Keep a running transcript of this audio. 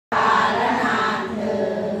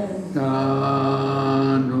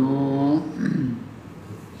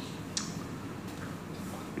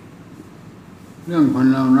รื่องคน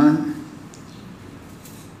เหล่านั้น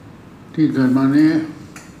ที่เกิดมานี้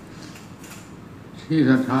ที่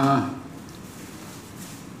ศรัทธา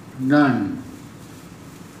ด้าน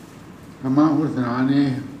ธรรมะพุทธศาสนานี้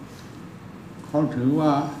เขาถือว่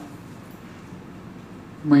า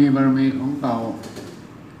มีบารมีของเก่า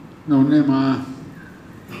หนุนได้มา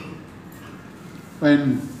เป็น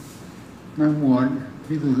นักบวช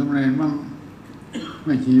ที่ถูกสำเร็จบ้างไ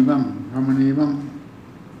ม่ชีบ้างธรรมนีบ้าง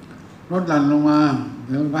ลดหลั่นลงมา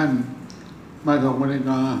ถึงขั้นมาถกบริ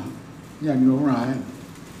กาญาติโยมหลาย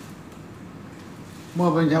เมื่อ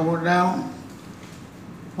เป็นชาวพุทธแล้ว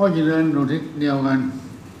ก็จะเดินดูทิศเดียวกัน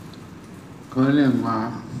เคยเรียกว่า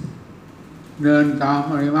เดินตาม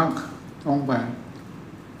อริยมรรคองค์แปด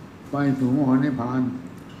ไปสู่มรรคนิพพาน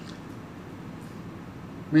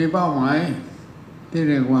มีเป้าหมายที่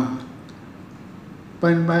เรียกว่าเป็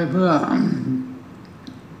นไปเพื่อ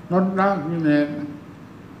ลดละกิเลส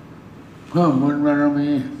เพิ่มบุญบารมี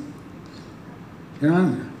ฉะนั้น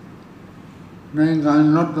ในการ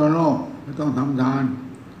ลดตัวโลกต้องทำทาน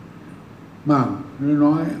มากหรือ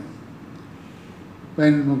น้อยเป็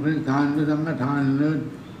นบุคลิกทานหรือสังฆทานหรือ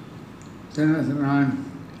เจตนาทาน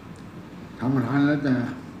ธรรมทานแล้วแต่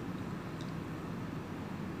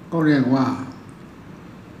ก็เรียกว่า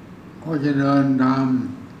ก็จะเดินตาม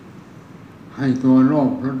ให้ตัวโล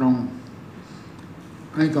ภลดลง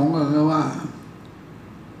ให้ตรงก็คือว่า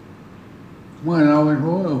เมื่อเราเป็น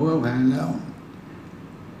ผู้เพื่อแผ่แล้ว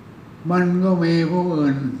มันก็มีผู้อื่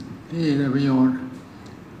นที่ได้ประโยชน์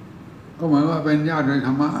ก็เหมือนว่าเป็นญาติโดยธ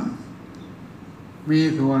รรมะมี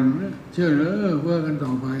ส่วนเชื่อเหลือเพื่อกันต่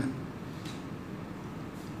อไป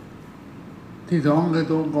ที่สองคือ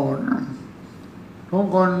ตัวโกรธทุก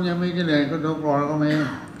คนยังมีกิเลสก็ตัวโกรธก็มี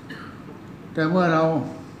แต่เมื่อเรา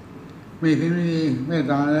มีที่นี้เมต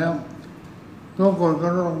ตาแล้วตัวโกรธก็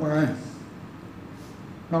ลดลงไป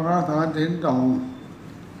เรารักษาศีลต่อ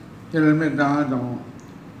เจริญเมตตาต่อ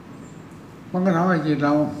มันก็ทำให้จิตเร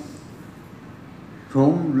าสู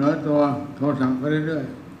งเหนือตัวโทสะไปเรื่อย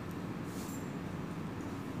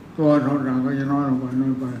ๆตัวโทสะก็จะน้อยลงไปน้อ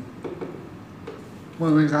ยไปเมื่อ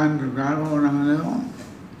เป็นการศึกษาภาวนาแล้ว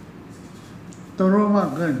ต้องรู้มาก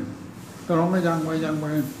ขึ้นต้องรู้ไม่ยังไป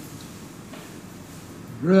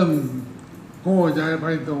เรื่องโง่ใจไป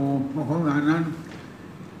โตของงานนั้น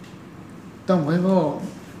ต้องไปโง่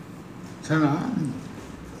ฉลาด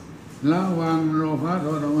ละวางโลภะโท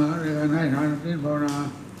สะโมหะในการให้ทานศีลภาวนา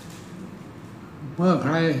เมื่อใค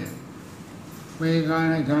รมีการ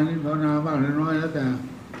ให้ทานศีลภาวนาบ้างหรือน้อยแล้วแต่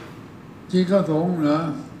จิตก็สูงเหรอ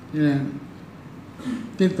นี่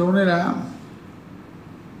จิตสูงนี่แหละ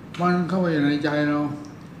มันเข้าไปในใจเรา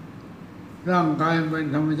ร่างกายเป็น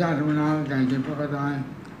ธรรมชาติธรรมดาแก่เจ็บก็ตาย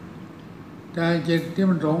แต่จิตที่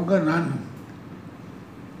มันสูงขึ้นนั้น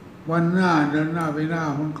วันหน้าเดินหน้าไปหน้า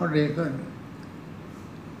มันก็เด็กขึ้น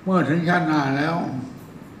เมื่อถึงชั้นหน้าแล้ว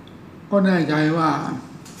ก็แน่ใจว่า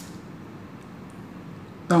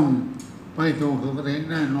ต้องไปสู่สุคติ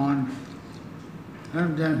แน่นอนนั้น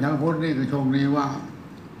ชาวพุทธนี่ก็โชคดีว่า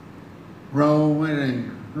เราไม่ได้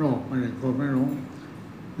โลภไม่ได้โกรธไม่หลง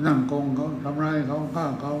นั่งโกงเขาทำร้ายเขาฆ่า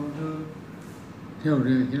เขาเที่ยวเ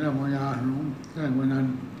รือกินเหล้าเมายาหลงแกล้งวันนั้น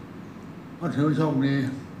ก็ถือโชคดี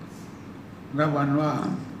และวันว่า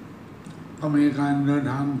ก็มีการเดิน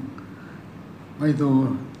ทางไปสู่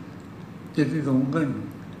จิตที่สูงขึ้น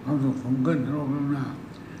ความสุขสูงขึ้นโลกหน้า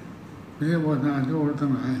พิธีโบสถ์ทุกทั้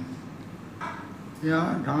งหลายยะ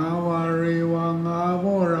ถาวาริวังอาโภ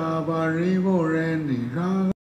ราบาริโภเรนิสาก